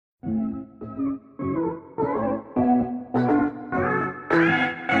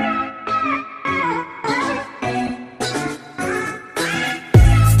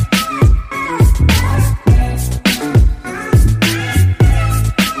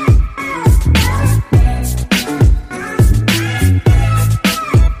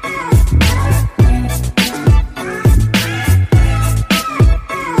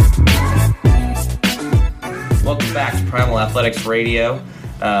Athletics Radio.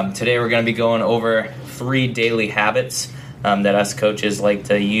 Today we're going to be going over 3 daily habits that us coaches like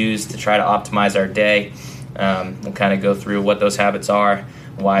to use to try to optimize our day. We'll kind of go through what those habits are,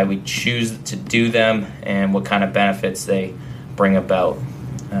 why we choose to do them, and what kind of benefits they bring about.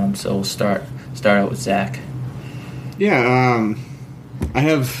 So we'll start out with Zach. Yeah, I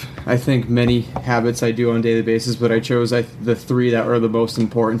have, I think, many habits I do on a daily basis, but I chose the 3 that are the most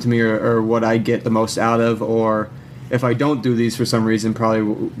important to me or what I get the most out of, or if I don't do these for some reason,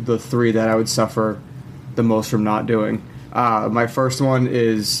 probably the 3 that I would suffer the most from not doing. My first one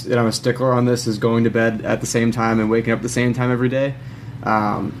is, and I'm a stickler on this, is going to bed at the same time and waking up at the same time every day.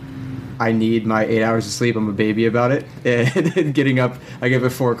 I need my 8 hours of sleep. I'm a baby about it. And getting up, I get up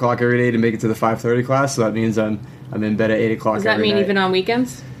at 4 o'clock every day to make it to the 5:30 class, so that means I'm in bed at 8 o'clock every night. Does that mean even on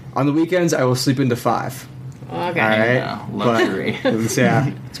weekends? On the weekends, I will sleep into 5. Okay. All right. Luxury.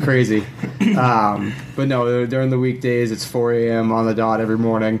 Yeah, it's crazy. But no, during the weekdays, it's 4 a.m. on the dot every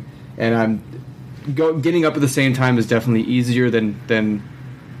morning, and I'm getting up at the same time is definitely easier than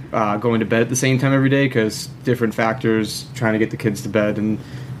going to bed at the same time every day, because different factors, trying to get the kids to bed and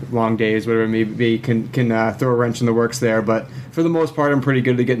long days, whatever it may be, can throw a wrench in the works there. But for the most part, I'm pretty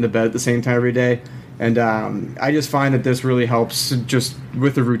good at getting to bed at the same time every day. And I just find that this really helps just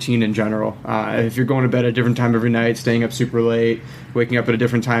with the routine in general. If you're going to bed at a different time every night, staying up super late, waking up at a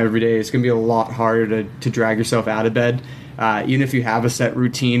different time every day, it's going to be a lot harder to drag yourself out of bed. Even if you have a set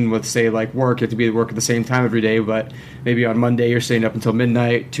routine with, say, like work, you have to be at work at the same time every day, but maybe on Monday you're staying up until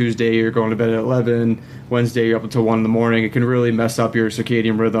midnight, Tuesday you're going to bed at 11, Wednesday you're up until 1 in the morning. It can really mess up your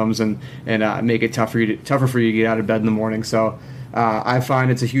circadian rhythms and make it tougher for you to get out of bed in the morning. So I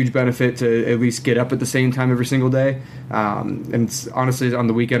find it's a huge benefit to at least get up at the same time every single day. And honestly, on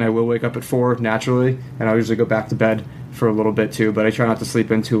the weekend, I will wake up at 4 naturally, and I'll usually go back to bed for a little bit too, but I try not to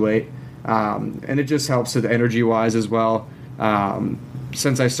sleep in too late. And it just helps with energy-wise as well.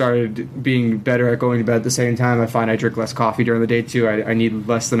 Since I started being better at going to bed at the same time, I find I drink less coffee during the day too. I need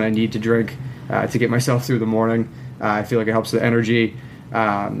less than I need to drink to get myself through the morning. I feel like it helps with energy.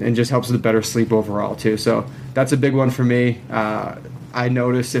 And just helps with better sleep overall too. So that's a big one for me. I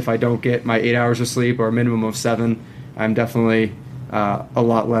notice if I don't get my 8 hours of sleep or a minimum of 7, I'm definitely a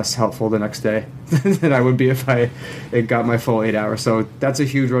lot less helpful the next day than I would be if I got my full 8 hours. So that's a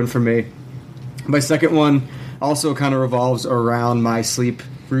huge one for me. My second one also kind of revolves around my sleep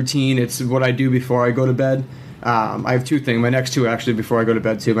routine. It's what I do before I go to bed. I have 2 things, my next 2 actually, before I go to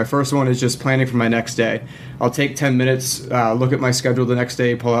bed too. My first one is just planning for my next day. I'll take 10 minutes, look at my schedule the next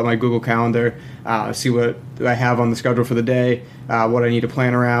day, pull out my Google Calendar, see what I have on the schedule for the day, what I need to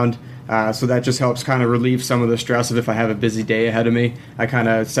plan around. So that just helps kind of relieve some of the stress of if I have a busy day ahead of me. I kind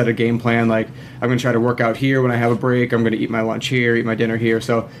of set a game plan, like I'm going to try to work out here when I have a break. I'm going to eat my lunch here, eat my dinner here.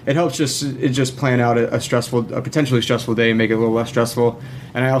 So it helps just plan out a potentially stressful day and make it a little less stressful.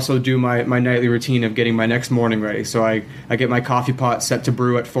 And I also do my nightly routine of getting my next morning ready. So I get my coffee pot set to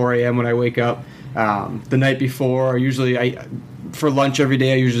brew at 4 a.m. when I wake up. The night before, for lunch every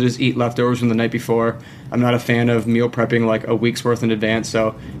day, I usually just eat leftovers from the night before. I'm not a fan of meal prepping like a week's worth in advance,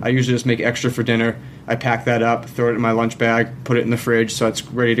 so I usually just make extra for dinner. I pack that up, throw it in my lunch bag, put it in the fridge so it's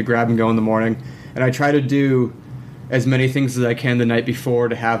ready to grab and go in the morning. And I try to do as many things as I can the night before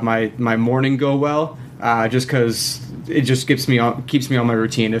to have my morning go well, just because it just keeps me on my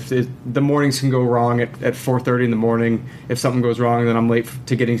routine. If the mornings can go wrong at 4:30 in the morning, if something goes wrong, then I'm late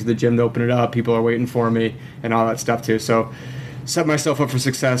to getting to the gym to open it up. People are waiting for me and all that stuff too. So set myself up for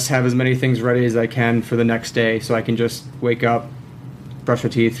success, have as many things ready as I can for the next day so I can just wake up, brush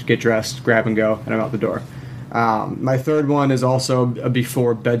my teeth, get dressed, grab and go, and I'm out the door. My third one is also a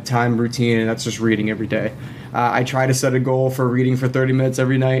before bedtime routine, and that's just reading every day. I try to set a goal for reading for 30 minutes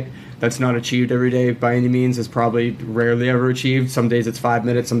every night. That's not achieved every day by any means. It's probably rarely ever achieved. Some days it's 5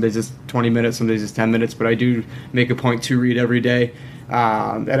 minutes, some days it's 20 minutes, some days it's 10 minutes, but I do make a point to read every day.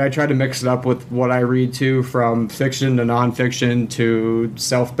 And I try to mix it up with what I read too, from fiction to nonfiction to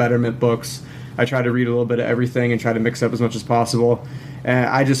self-betterment books. I try to read a little bit of everything and try to mix up as much as possible. And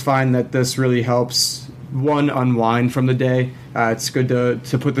I just find that this really helps unwind from the day. It's good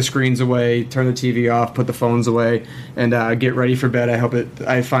to put the screens away, turn the TV off, put the phones away, and get ready for bed.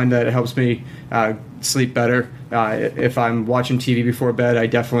 I find that it helps me sleep better. If I'm watching TV before bed, I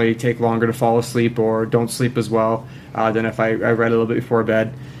definitely take longer to fall asleep or don't sleep as well than if I read a little bit before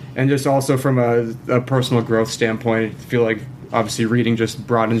bed. And just also from a personal growth standpoint, I feel like obviously reading just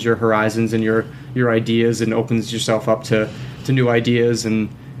broadens your horizons and your ideas and opens yourself up to new ideas. And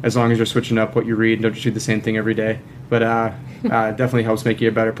as long as you're switching up what you read and don't just do the same thing every day. But definitely helps make you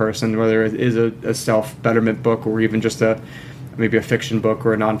a better person, whether it is a self-betterment book or even just maybe a fiction book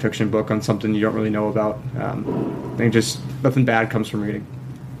or a nonfiction book on something you don't really know about. I think just nothing bad comes from reading,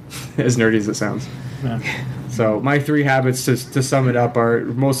 as nerdy as it sounds. Yeah. So my 3 habits, to sum it up, are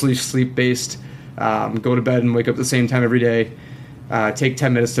mostly sleep-based. Go to bed and wake up at the same time every day. Take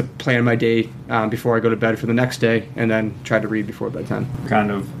 10 minutes to plan my day before I go to bed for the next day, and then try to read before bedtime.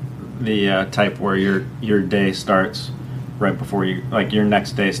 Kind of the type where your day starts right before you, like your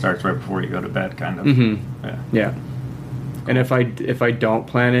next day starts right before you go to bed, kind of. Mm-hmm. Yeah. And if I don't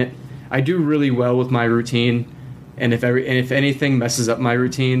plan it, I do really well with my routine. And if anything messes up my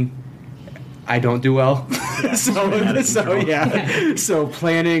routine, I don't do well. So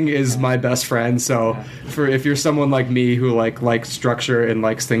planning is my best friend. So if you're someone like me who likes structure and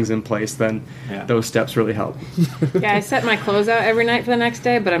likes things in place, then those steps really help. Yeah, I set my clothes out every night for the next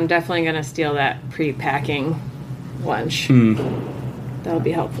day, but I'm definitely going to steal that pre-packing lunch. That'll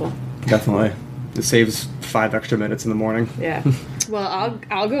be helpful. Definitely. It saves 5 extra minutes in the morning. Yeah. Well,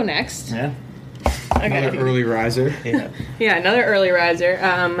 I'll go next. Yeah. Okay. Another early riser. Yeah, another early riser.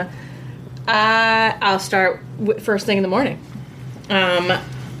 I'll start first thing in the morning.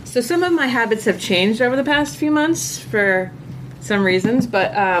 So some of my habits have changed over the past few months for some reasons,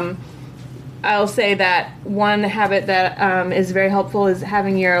 but I'll say that one habit that is very helpful is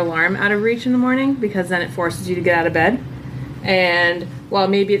having your alarm out of reach in the morning, because then it forces you to get out of bed. And while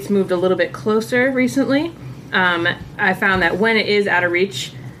maybe it's moved a little bit closer recently, I found that when it is out of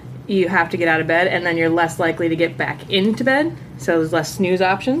reach, you have to get out of bed, and then you're less likely to get back into bed, so there's less snooze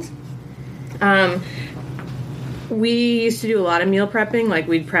options. We used to do a lot of meal prepping. Like,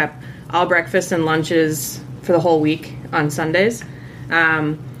 we'd prep all breakfasts and lunches for the whole week on Sundays.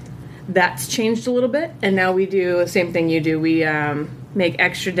 That's changed a little bit, and now we do the same thing you do. We make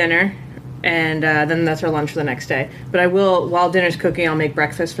extra dinner, and then that's our lunch for the next day. But I will, while dinner's cooking, I'll make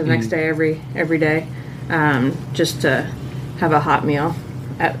breakfast for the next day every day, just to have a hot meal.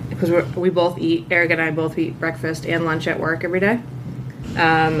 Because Eric and I both eat breakfast and lunch at work every day.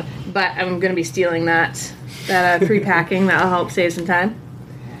 But I'm going to be stealing that pre-packing. That'll help save some time.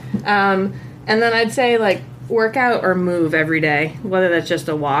 And then I'd say, like, work out or move every day, whether that's just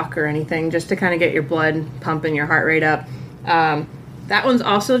a walk or anything, just to kind of get your blood pumping, your heart rate up. That one's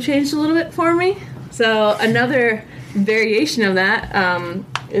also changed a little bit for me. So another variation of that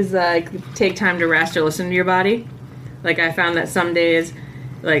is, like, take time to rest or listen to your body. Like, I found that some days,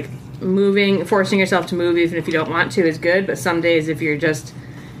 like, forcing yourself to move even if you don't want to is good, but some days if you're just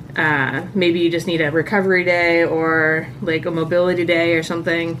maybe you just need a recovery day or like a mobility day or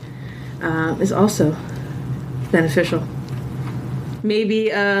something is also beneficial.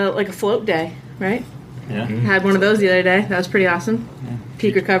 Maybe like a float day, right? Yeah. Had one of those the other day. That was pretty awesome. Yeah.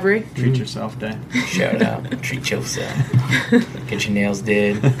 Peak recovery. Treat yourself day. Shout out. Treat yourself. Get your nails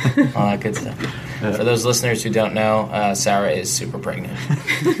did. All that good stuff. For those listeners who don't know, Sarah is super pregnant.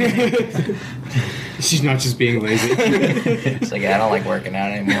 She's not just being lazy. It's like, I don't like working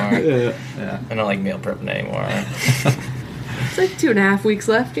out anymore. Yeah. I don't like meal prepping anymore. It's like 2.5 weeks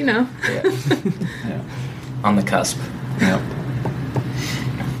left, you know. Yeah. On the cusp. Yep.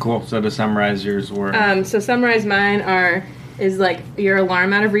 Cool. So to summarize, yours were... So summarize mine is like your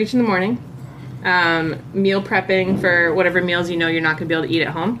alarm out of reach in the morning, meal prepping for whatever meals you know you're not going to be able to eat at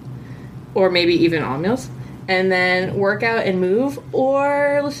home, or maybe even all meals, and then work out and move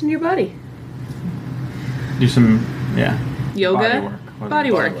or listen to your body. Do some, Yoga,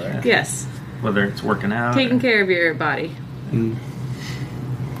 body work. Yeah. Yes. Whether it's working out. Taking care of your body.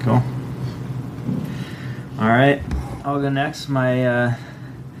 Cool. All right. I'll go next. My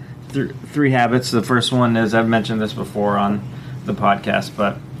 3 habits. The first one is, I've mentioned this before on the podcast,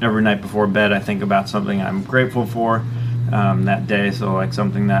 but every night before bed I think about something I'm grateful for that day. So like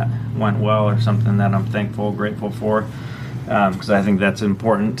something that went well or something that I'm thankful, grateful for, because I think that's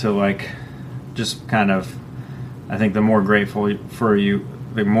important to, like, just kind of, I think the more grateful you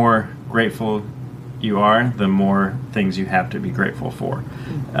are, the more things you have to be grateful for.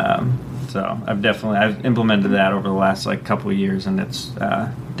 So I've implemented that over the last couple of years, and it's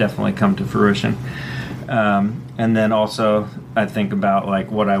definitely come to fruition. And then also I think about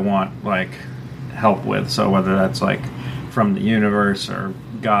what I want help with. So whether that's like from the universe or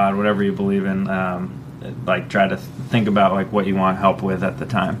God, whatever you believe in, like try to think about like what you want help with at the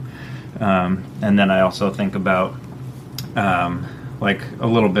time. And then I also think about like a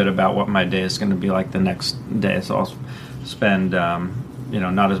little bit about what my day is going to be like the next day. So I'll spend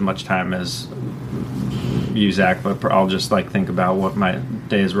not as much time as you, Zach, but I'll just like think about what my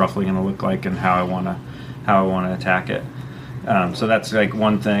day is roughly going to look like and how I want to attack it. So that's like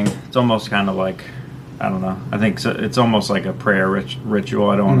one thing. It's almost kind of like, I don't know. I think it's almost like a prayer ritual.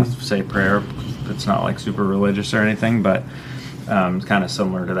 I don't want to say prayer. It's not like super religious or anything, but it's kind of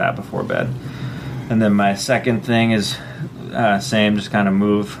similar to that before bed. And then my second thing is same, just kind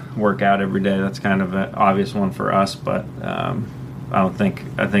of work out every day. That's kind of an obvious one for us, but I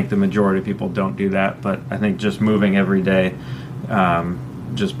think the majority of people don't do that. But I think just moving every day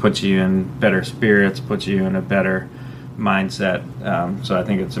just puts you in better spirits, puts you in a better mindset. So I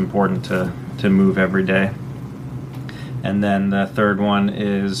think it's important to move every day. And then the third one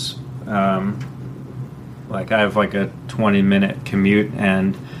is like I have like a 20-minute commute,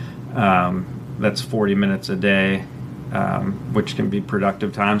 and that's 40 minutes a day, which can be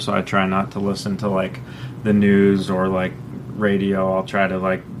productive time. So I try not to listen to like the news or like radio. I'll try to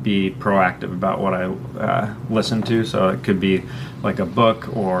like be proactive about what I listen to. So it could be like a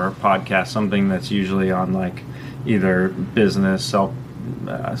book or podcast, something that's usually on like either business, self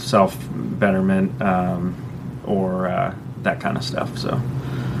betterment, or that kind of stuff. So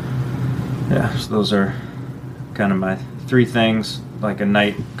yeah, so those are kind of my three things. Like a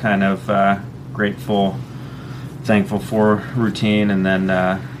night kind of grateful, thankful for routine, and then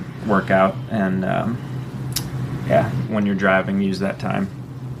workout, and when you're driving, use that time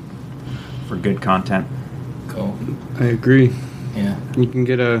for good content. Cool. I agree. Yeah. You can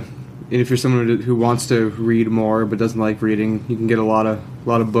get if you're someone who wants to read more but doesn't like reading, you can get a lot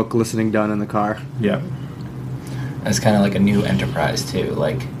of book listening done in the car. Yeah. That's kind of like a new enterprise too,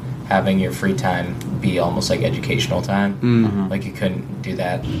 like having your free time be almost like educational time. Mm-hmm. Like you couldn't do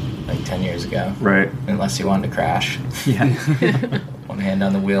that like 10 years ago. Right. Unless you wanted to crash. Yeah. One hand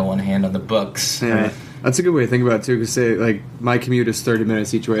on the wheel, one hand on the books. Yeah. Right. That's a good way to think about it too, because say like my commute is 30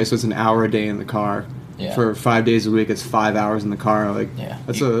 minutes each way, so it's an hour a day in the car. Yeah. For 5 days a week, it's 5 hours in the car. Like, Yeah.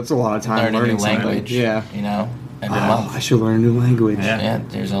 that's a lot of time Learn a learning new something. language. Yeah. You know, every Oh, month. I should learn a new language. Yeah. Yeah,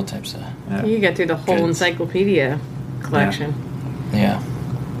 there's all types of. Yeah. You get through the whole Good. encyclopedia collection. Yeah.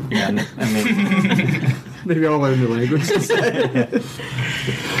 Yeah. I mean, Maybe I'll learn a new language.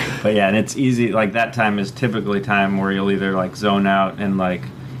 but yeah, and it's easy. Like that time is typically time where you'll either like zone out and like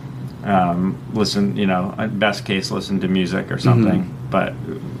listen. Best case, listen to music or something. But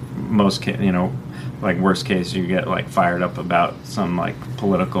most like worst case, you get like fired up about some like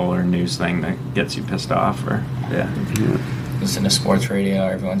political or news thing that gets you pissed off, or Listen to sports radio,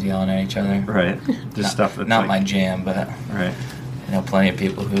 everyone's yelling at each other. right, just Not- stuff that's not like, my jam, but right. I know plenty of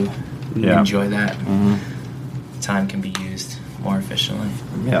people who Yeah. enjoy that. Mhm. Time can be used more efficiently.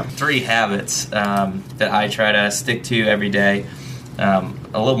 Yeah. 3 habits that I try to stick to every day. A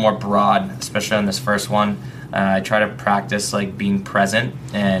little more broad, especially on this first one. I try to practice like being present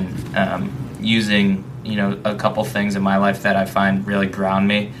and using a couple things in my life that I find really ground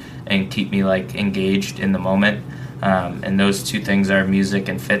me and keep me like engaged in the moment. And those 2 things are music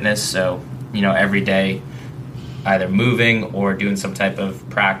and fitness. So every day, either moving or doing some type of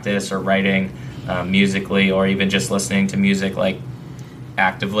practice or writing musically, or even just listening to music like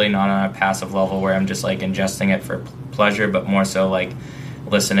actively, not on a passive level where I'm just like ingesting it for pleasure, but more so like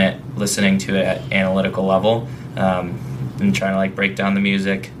listening to it at analytical level, and trying to like break down the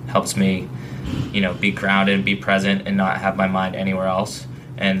music helps me be grounded, be present, and not have my mind anywhere else.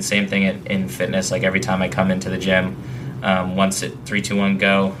 And same thing in fitness. Like every time I come into the gym, once it 3, 2, 1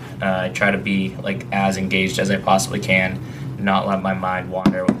 go, I try to be like as engaged as I possibly can, not let my mind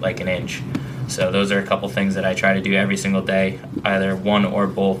wander like an inch. So those are a couple things that I try to do every single day, either one or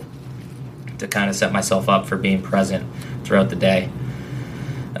both, to kind of set myself up for being present throughout the day.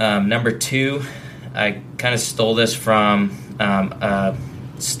 Number 2, I kind of stole this from a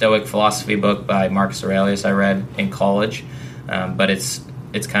Stoic philosophy book by Marcus Aurelius I read in college, but it's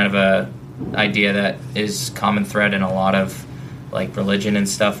kind of a idea that is common thread in a lot of like religion and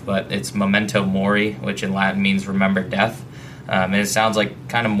stuff, but it's memento mori, which in Latin means remember death. And it sounds like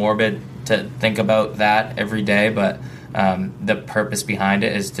kind of morbid to think about that every day, but the purpose behind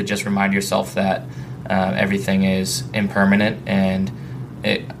it is to just remind yourself that everything is impermanent, and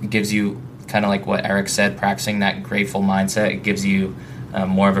it gives you kind of like what Eric said, practicing that grateful mindset. It gives you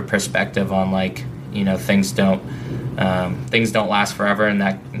more of a perspective on like things don't last forever, and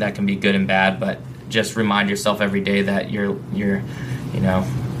that can be good and bad, but just remind yourself every day that you're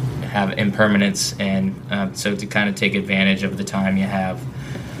have impermanence, and so to kind of take advantage of the time you have.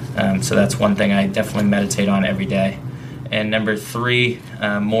 So that's one thing I definitely meditate on every day. And number 3,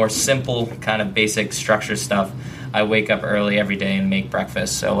 more simple, kind of basic structure stuff. I wake up early every day and make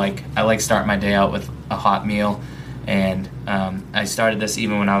breakfast. So like I like starting my day out with a hot meal. And I started this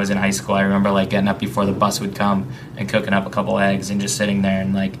even when I was in high school. I remember like getting up before the bus would come and cooking up a couple eggs and just sitting there,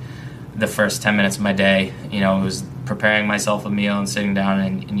 and like the first 10 minutes of my day, it was preparing myself a meal and sitting down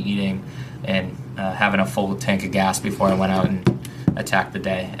and eating, and having a full tank of gas before I went out and attacked the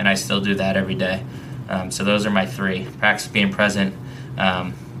day. And I still do that every day. So those are my 3. Practice being present,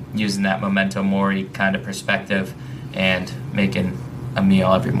 using that memento mori kind of perspective, and making a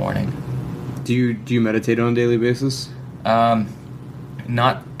meal every morning. Do you meditate on a daily basis?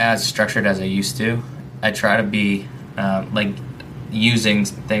 Not as structured as I used to. I try to be like using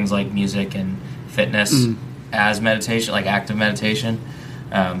things like music and fitness as meditation, like active meditation.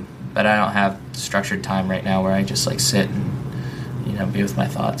 But I don't have structured time right now where I just like sit and be with my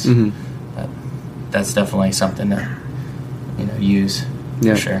thoughts. But that's definitely something to use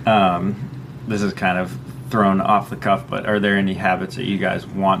for sure. This is kind of thrown off the cuff, but are there any habits that you guys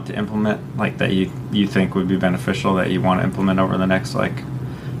want to implement, like that you think would be beneficial, that you want to implement over the next like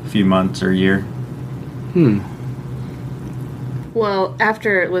few months or year? Well,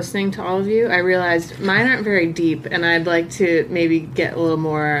 after listening to all of you, I realized mine aren't very deep, and I'd like to maybe get a little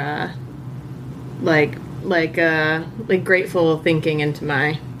more like grateful thinking into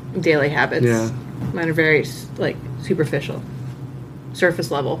my daily habits. Yeah. Mine are very like superficial,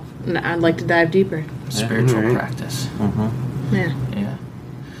 surface level, and I'd like to dive deeper. Spiritual Right. practice. Yeah.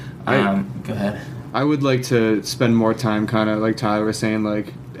 Go ahead. I would like to spend more time, kind of like Tyler was saying,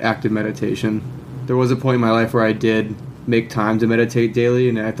 like active meditation. There was a point in my life where I did make time to meditate daily,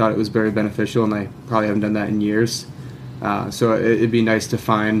 and I thought it was very beneficial, and I probably haven't done that in years. So it'd be nice to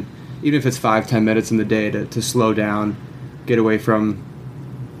find, even if it's 5-10 minutes in the day, to slow down, get away from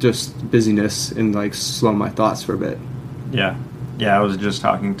just busyness, and like slow my thoughts for a bit. Yeah, I was just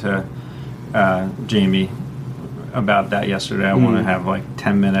talking to Jamie about that yesterday. I want to have like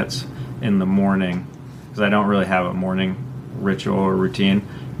 10 minutes in the morning, because I don't really have a morning ritual or routine,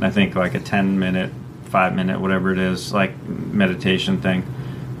 and I think like a 10-minute, 5-minute, whatever it is, like meditation thing,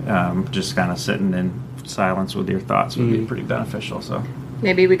 just kind of sitting in silence with your thoughts would be pretty beneficial. So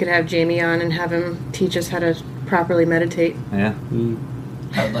Maybe we could have Jamie on and have him teach us how to properly meditate. yeah.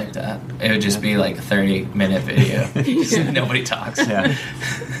 I would like that. It would just be like a 30-minute video. Just nobody talks. Yeah.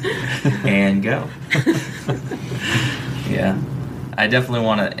 And go. Yeah. I definitely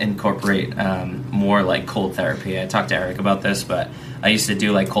want to incorporate more like cold therapy. I talked to Eric about this, but I used to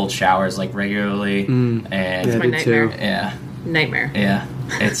do like cold showers like regularly. And Yeah, My I did nightmare. too. yeah. Nightmare. Yeah.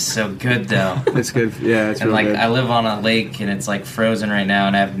 It's so good though. It's good. Yeah, it's And really like good. I live on a lake and it's like frozen right now,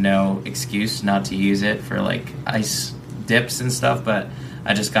 and I have no excuse not to use it for like ice dips and stuff, but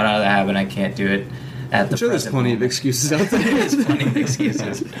I just got out of the habit and I can't do it at the I'm sure there's present plenty of moment. excuses out there. There's plenty of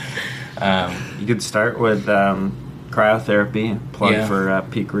excuses. You could start with cryotherapy, plug Yeah. for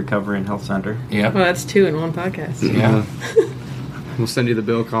Peak Recovery and Health Center. Yep. Well, that's 2 in one podcast. Yeah. We'll send you the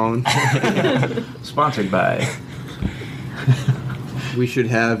bill, Colin. Sponsored by. We should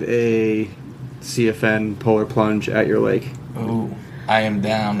have a CFN polar plunge at your lake. Ooh, I am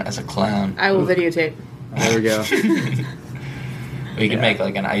down as a clown. I will videotape. There we go. We could make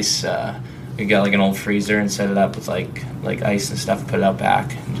like an ice. We got like an old freezer and set it up with like ice and stuff. Put it out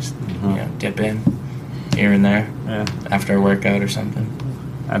back and just dip in here and there Yeah. after a workout or something.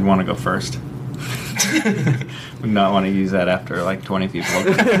 I'd want to go first. Would not want to use that after like 20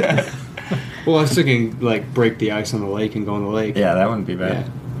 people. Well, I was thinking like break the ice on the lake and go in the lake. Yeah, that wouldn't be bad.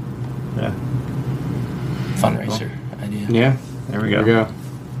 Yeah. Fundraiser idea. Yeah. There we There go. we go.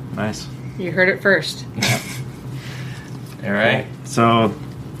 Nice. You heard it first. All right. So,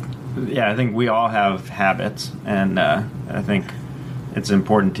 yeah, I think we all have habits, and I think it's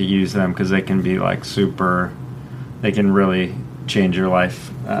important to use them because they can be like they can really change your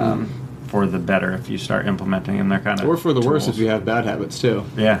life for the better if you start implementing them. They're kind of Or for the worse tools. if you have bad habits too.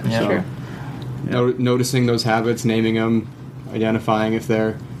 Yeah. Yeah. So, Sure. Noticing those habits, naming them, identifying if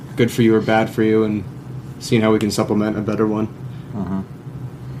they're good for you or bad for you, and seeing how we can supplement a better one.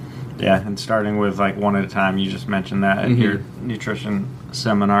 yeah, and starting with like one at a time. You just mentioned that at your nutrition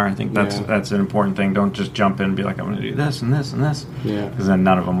seminar. I think that's Yeah. that's an important thing. Don't just jump in and be like, I'm going to do this and this and this, Yeah. because then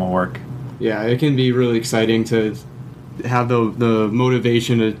none of them will work. Yeah, it can be really exciting to have the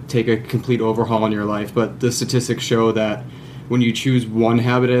motivation to take a complete overhaul in your life, but the statistics show that when you choose one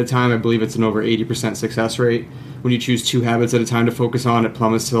habit at a time, I believe it's an over 80% success rate. When you choose 2 habits at a time to focus on, it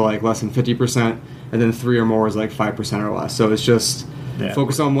plummets to like less than 50%, and then 3 or more is like 5% or less. So it's just Yeah.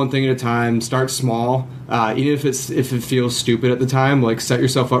 Focus on one thing at a time. Start small. Even if it feels stupid at the time, like set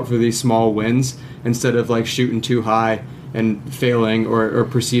yourself up for these small wins instead of like shooting too high and failing or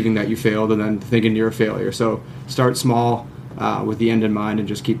perceiving that you failed and then thinking you're a failure. So start small with the end in mind and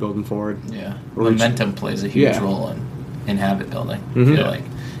just keep building forward. Yeah, Or momentum plays a huge role in habit building. I feel like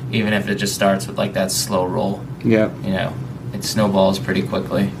even if it just starts with like that slow roll, Yeah. It snowballs pretty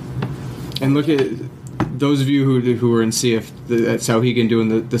quickly. And look at those of you who are in CF at Sauhegan doing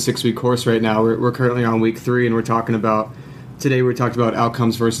the 6-week course right now. We're currently on week 3, and we're talking about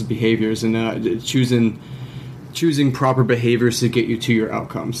outcomes versus behaviors and choosing proper behaviors to get you to your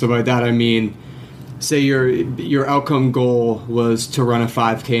outcome. So by that I mean, say your outcome goal was to run a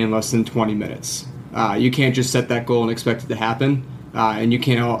 5K in less than 20 minutes. You can't just set that goal and expect it to happen, and you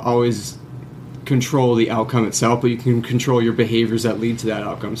can't always control the outcome itself, but you can control your behaviors that lead to that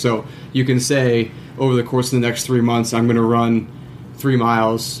outcome. So you can say, over the course of the next 3 months, I'm going to run 3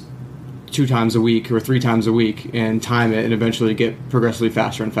 miles 2 times a week or 3 times a week and time it and eventually get progressively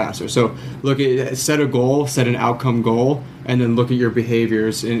faster and faster. So set a goal, set an outcome goal, and then look at your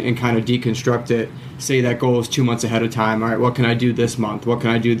behaviors and kind of deconstruct it. Say that goal is 2 months ahead of time. All right, what can I do this month? What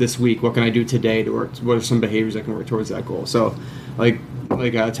can I do this week? What can I do today to work? What are some behaviors I can work towards that goal? So like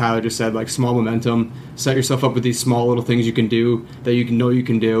Tyler just said, like small momentum, set yourself up with these small little things you can do that you can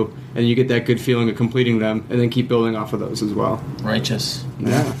do, and you get that good feeling of completing them, and then keep building off of those as well. Righteous.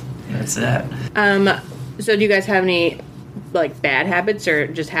 Yeah. That's that. So do you guys have any like bad habits or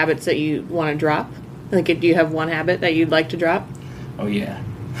just habits that you want to drop? Like, do you have one habit that you'd like to drop? Oh yeah,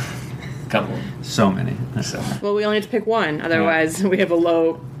 couple. So many. So Well, we only have to pick one. Otherwise, we have a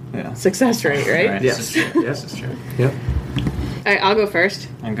low Yeah. success rate, right? Right. Yes. this is true. Yes. This is true. Yep. All right, I'll go first.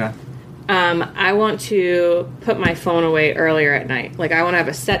 Okay. I want to put my phone away earlier at night. Like, I want to have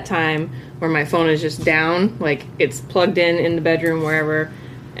a set time where my phone is just down, like it's plugged in the bedroom, wherever,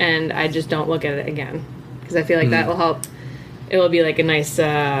 and I just don't look at it again. Because I feel like that will help. It will be like a nice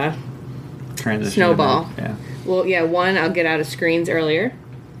Transition. snowball. Yeah. Well, yeah, one, I'll get out of screens earlier,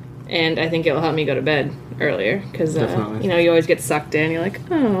 and I think it will help me go to bed earlier. Because, Definitely. you always get sucked in. You're like,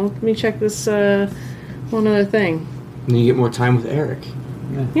 oh, let me check this one other thing. And you get more time with Eric.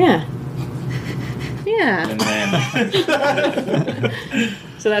 Yeah. Yeah. And then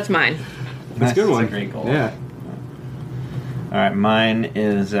So that's mine. That's a good one. a great goal. Yeah. All right, mine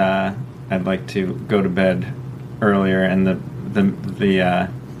is I'd like to go to bed earlier, and the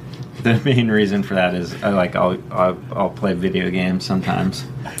main reason for that is I'll play video games sometimes,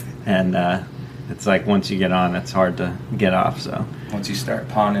 and it's like once you get on, it's hard to get off. So once you start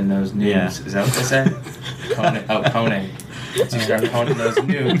pawning those noobs, Yeah. is that what they say? Pawning. Once you start pawning those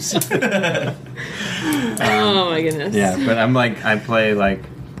noobs. Oh my goodness. yeah, but I play like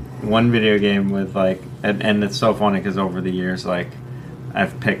one video game with like, and it's so funny because over the years, like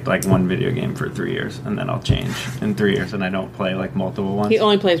I've picked like one video game for 3 years, and then I'll change in 3 years, and I don't play like multiple ones. He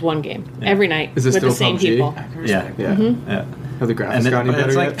only plays one game every night Is it with the still same PUBG? people. Yeah, Yeah. yeah. Have the graphics And gotten any better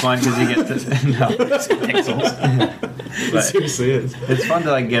it's like yet? fun because you get to no, Pixels. It but seriously is. it's fun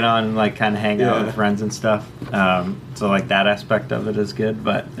to like get on and like kind of hang out Yeah. with friends and stuff. So like that aspect of it is good,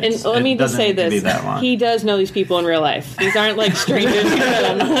 but And let me just say this: he does know these people in real life. These aren't like strangers he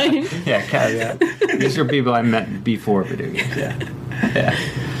met online. yeah, caveat. These are people I met before video games.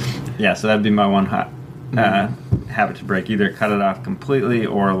 Yeah. So that'd be my one habit to break. Either cut it off completely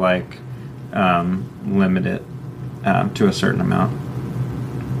or like limit it to a certain amount.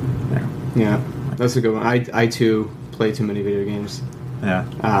 There. Yeah, that's a good one. I too play too many video games. Yeah.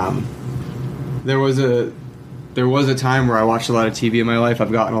 There was a time where I watched a lot of TV in my life.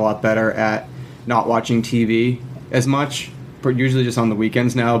 I've gotten a lot better at not watching TV as much, but usually just on the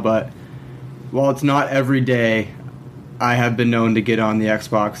weekends now. But while it's not every day, I have been known to get on the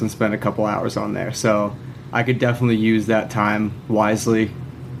Xbox and spend a couple hours on there. So I could definitely use that time wisely,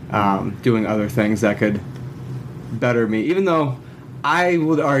 doing other things that could better me. Even though I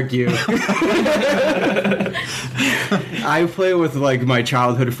would argue I play with like my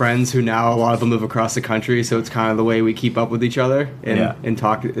childhood friends who now a lot of them live across the country, so it's kind of the way we keep up with each other and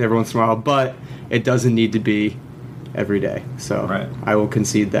talk every once in a while, but it doesn't need to be every day. So Right. I will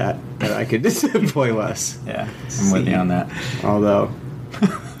concede that I could just play less. Yeah. I'm with you on that. Although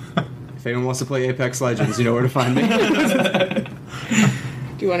if anyone wants to play Apex Legends, you know where to find me.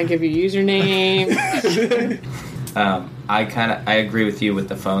 Do you want to give your username? I agree with you with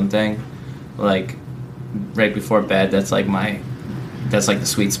the phone thing. Like right before bed, that's like the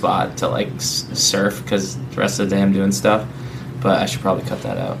sweet spot to like surf because the rest of the day I'm doing stuff. But I should probably cut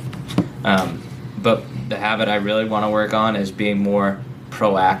that out. But the habit I really want to work on is being more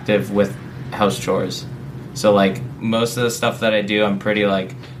proactive with house chores. So like most of the stuff that I do, I'm pretty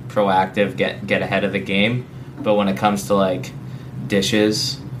like proactive, get ahead of the game. But when it comes to like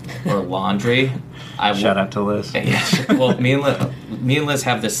dishes or laundry, Shout out to Liz. Yeah. Well, me and Liz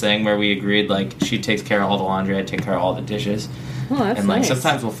have this thing where we agreed like she takes care of all the laundry, I take care of all the dishes. Oh, that's and like nice.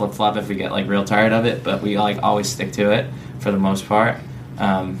 sometimes we'll flip flop if we get like real tired of it, but we like always stick to it for the most part.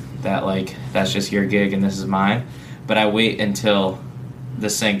 That like that's just your gig and this is mine. But I wait until the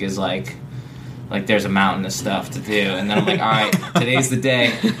sink is like there's a mountain of stuff to do, and then I'm like, all right, today's the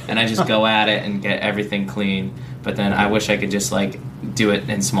day, and I just go at it and get everything clean. But then I wish I could just like do it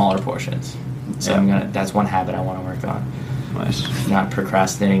in smaller portions. So that's one habit I want to work on. Nice. Not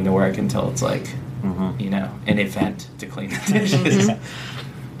procrastinating the work until it's like, you know, an event to clean the dishes. A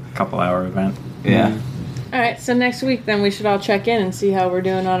couple-hour event. Yeah. All right, so next week then we should all check in and see how we're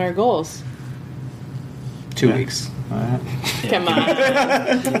doing on our goals. 2 weeks. All right. Come on.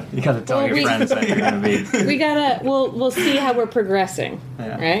 You gotta tell Well, your we- friends that you're gonna be. We'll see how we're progressing.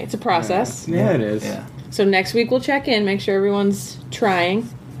 Yeah. Right? It's a process. Yeah, it is. Yeah. So next week we'll check in, make sure everyone's trying.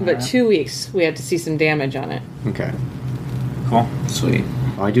 But Alright. 2 weeks we have to see some damage on it. Okay. Cool. Sweet.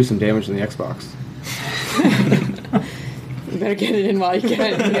 Well, I do some damage in the Xbox. You better get it in while you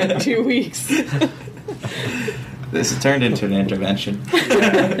can. You got 2 weeks. This has turned into an intervention. All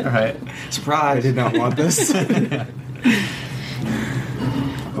right. Surprise. I did not want this.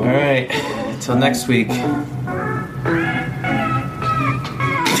 All right. Until next week.